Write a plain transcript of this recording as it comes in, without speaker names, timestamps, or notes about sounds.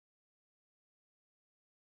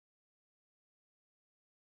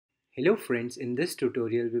Hello friends, in this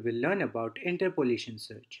tutorial we will learn about interpolation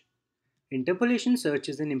search. Interpolation search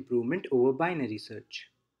is an improvement over binary search.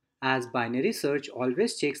 As binary search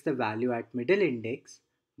always checks the value at middle index,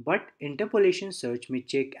 but interpolation search may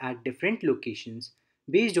check at different locations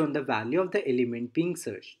based on the value of the element being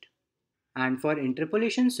searched. And for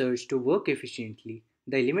interpolation search to work efficiently,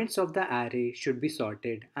 the elements of the array should be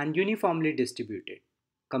sorted and uniformly distributed.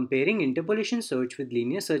 Comparing interpolation search with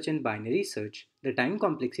linear search and binary search, the time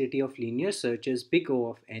complexity of linear search is big O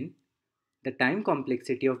of n, the time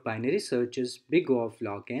complexity of binary search is big O of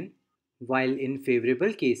log n, while in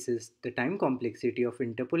favorable cases, the time complexity of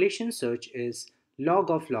interpolation search is log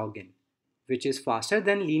n, which is faster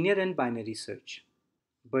than linear and binary search.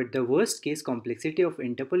 But the worst case complexity of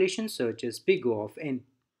interpolation search is big O of n.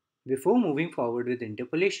 Before moving forward with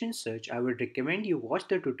interpolation search, I would recommend you watch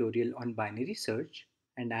the tutorial on binary search,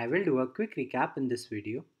 and I will do a quick recap in this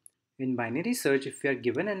video. In binary search, if we are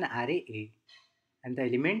given an array A and the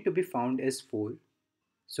element to be found is 4,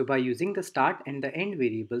 so by using the start and the end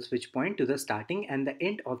variables which point to the starting and the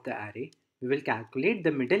end of the array, we will calculate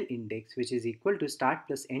the middle index which is equal to start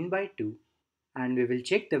plus n by 2, and we will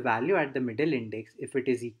check the value at the middle index if it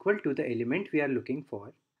is equal to the element we are looking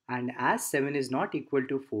for. And as 7 is not equal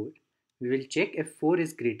to 4, we will check if 4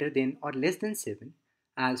 is greater than or less than 7.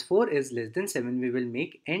 As 4 is less than 7, we will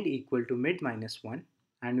make end equal to mid minus 1,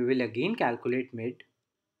 and we will again calculate mid,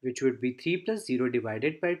 which would be 3 plus 0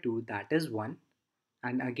 divided by 2, that is 1.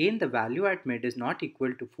 And again the value at mid is not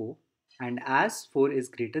equal to 4, and as 4 is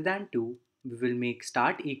greater than 2, we will make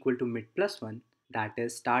start equal to mid plus 1, that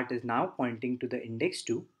is start is now pointing to the index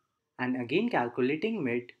 2, and again calculating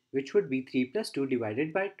mid, which would be 3 plus 2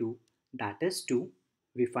 divided by 2, that is 2.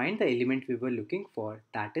 We find the element we were looking for,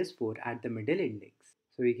 that is 4, at the middle index.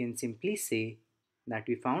 So we can simply say that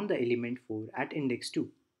we found the element 4 at index 2.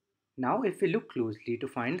 Now if we look closely to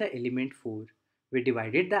find the element 4, we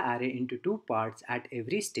divided the array into two parts at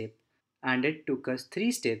every step, and it took us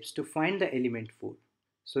 3 steps to find the element 4.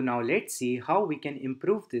 So now let's see how we can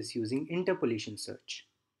improve this using interpolation search.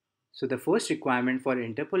 So the first requirement for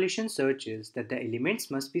interpolation search is that the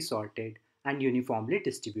elements must be sorted and uniformly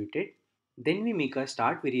distributed. Then we make a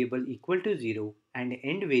start variable equal to 0 and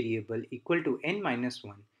end variable equal to n minus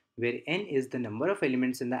 1, where n is the number of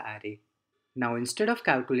elements in the array. Now instead of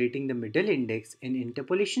calculating the middle index in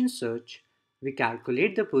interpolation search, we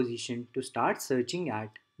calculate the position to start searching at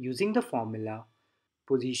using the formula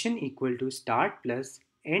position equal to start plus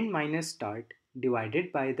end minus start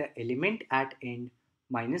divided by the element at end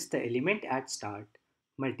minus the element at start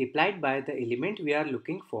multiplied by the element we are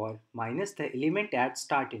looking for minus the element at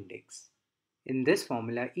start index. In this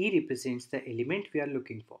formula, E represents the element we are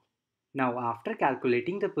looking for. Now after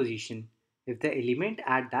calculating the position, if the element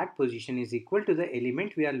at that position is equal to the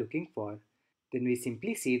element we are looking for, then we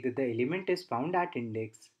simply say that the element is found at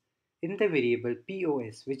index in the variable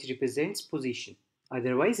POS, which represents position.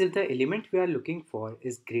 Otherwise, if the element we are looking for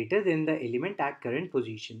is greater than the element at current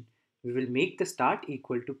position, we will make the start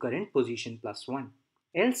equal to current position plus 1.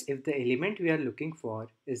 Else, if the element we are looking for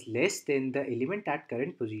is less than the element at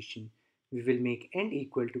current position, we will make end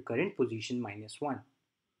equal to current position minus 1.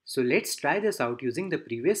 So let's try this out using the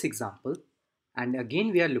previous example. And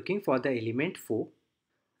again we are looking for the element 4,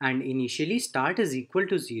 and initially start is equal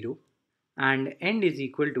to 0 and end is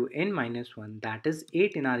equal to n minus 1, that is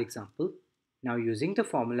 8 in our example. Now using the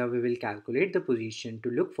formula we will calculate the position to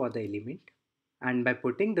look for the element, and by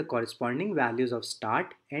putting the corresponding values of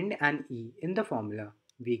start, end and e in the formula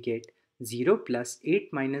we get 0 plus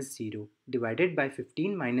 8 minus 0 divided by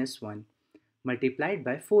 15 minus 1 multiplied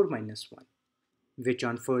by 4 minus 1, which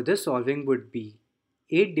on further solving would be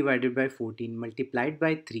 8 divided by 14 multiplied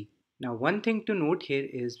by 3. Now one thing to note here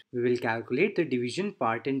is we will calculate the division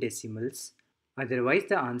part in decimals, otherwise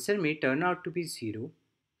the answer may turn out to be 0.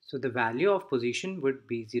 So the value of position would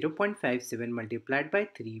be 0.57 multiplied by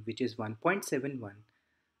 3, which is 1.71,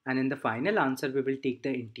 and in the final answer we will take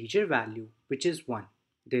the integer value, which is 1.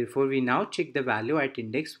 Therefore we now check the value at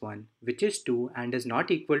index 1, which is 2 and is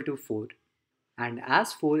not equal to 4. And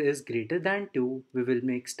as 4 is greater than 2, we will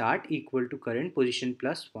make start equal to current position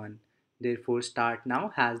plus 1. Therefore start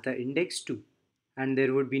now has the index 2. And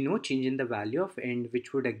there would be no change in the value of end,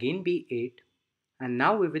 which would again be 8. And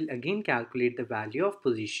now we will again calculate the value of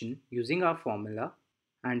position using our formula,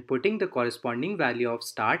 and putting the corresponding value of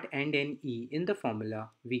start, end and e in the formula,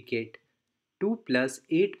 we get 2 plus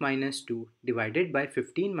 8 minus 2 divided by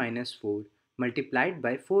 15 minus 4 multiplied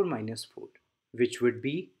by 4 minus 4, which would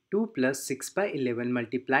be 2 plus 6 by 11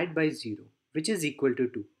 multiplied by 0, which is equal to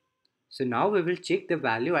 2. So now we will check the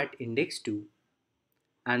value at index 2,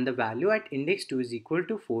 and the value at index 2 is equal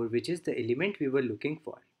to 4, which is the element we were looking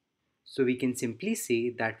for. So we can simply say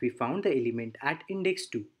that we found the element at index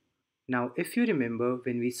 2. Now if you remember,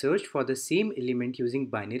 when we searched for the same element using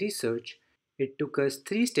binary search, it took us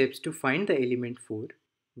 3 steps to find the element 4,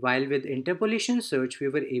 while with interpolation search we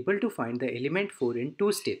were able to find the element 4 in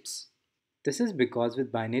 2 steps. This is because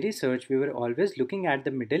with binary search we were always looking at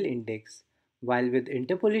the middle index, while with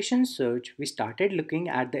interpolation search we started looking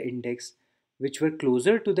at the index which were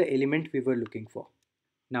closer to the element we were looking for.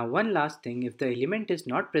 Now one last thing, if the element is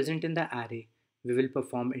not present in the array, we will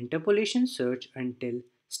perform interpolation search until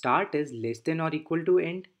start is less than or equal to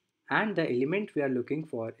end and the element we are looking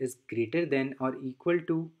for is greater than or equal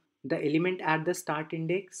to the element at the start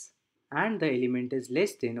index and the element is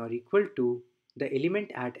less than or equal to the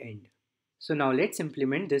element at end. So now let's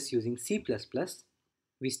implement this using C++.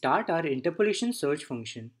 We start our interpolation search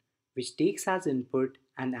function which takes as input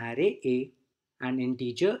an array A, an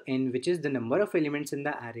integer n which is the number of elements in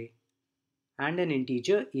the array, and an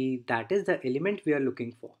integer e that is the element we are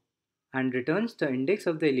looking for, and returns the index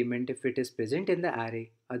of the element if it is present in the array,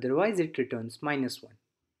 otherwise it returns -1.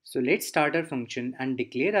 So let's start our function and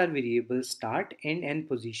declare our variable start in n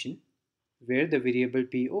position, where the variable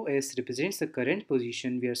POS represents the current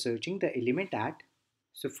position we are searching the element at.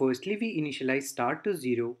 So firstly we initialize start to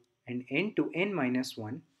 0 and end to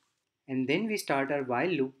n-1, and then we start our while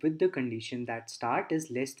loop with the condition that start is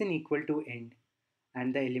less than equal to end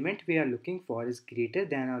and the element we are looking for is greater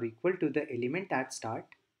than or equal to the element at start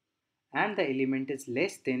and the element is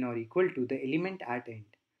less than or equal to the element at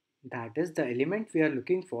end. That is, the element we are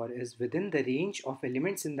looking for is within the range of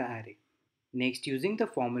elements in the array. Next, using the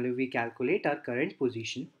formula we calculate our current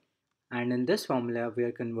position, and in this formula we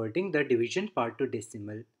are converting the division part to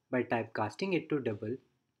decimal by typecasting it to double,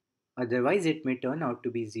 otherwise it may turn out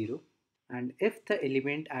to be 0. And if the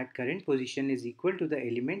element at current position is equal to the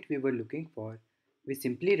element we were looking for, we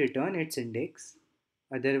simply return its index.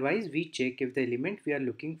 Otherwise, we check if the element we are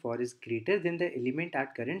looking for is greater than the element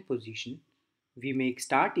at current position. We make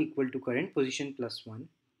start equal to current position plus 1,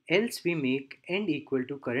 else we make end equal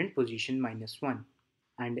to current position minus 1.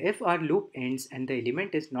 And if our loop ends and the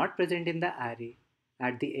element is not present in the array,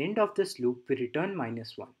 at the end of this loop we return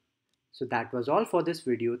 -1. So that was all for this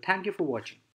video. Thank you for watching.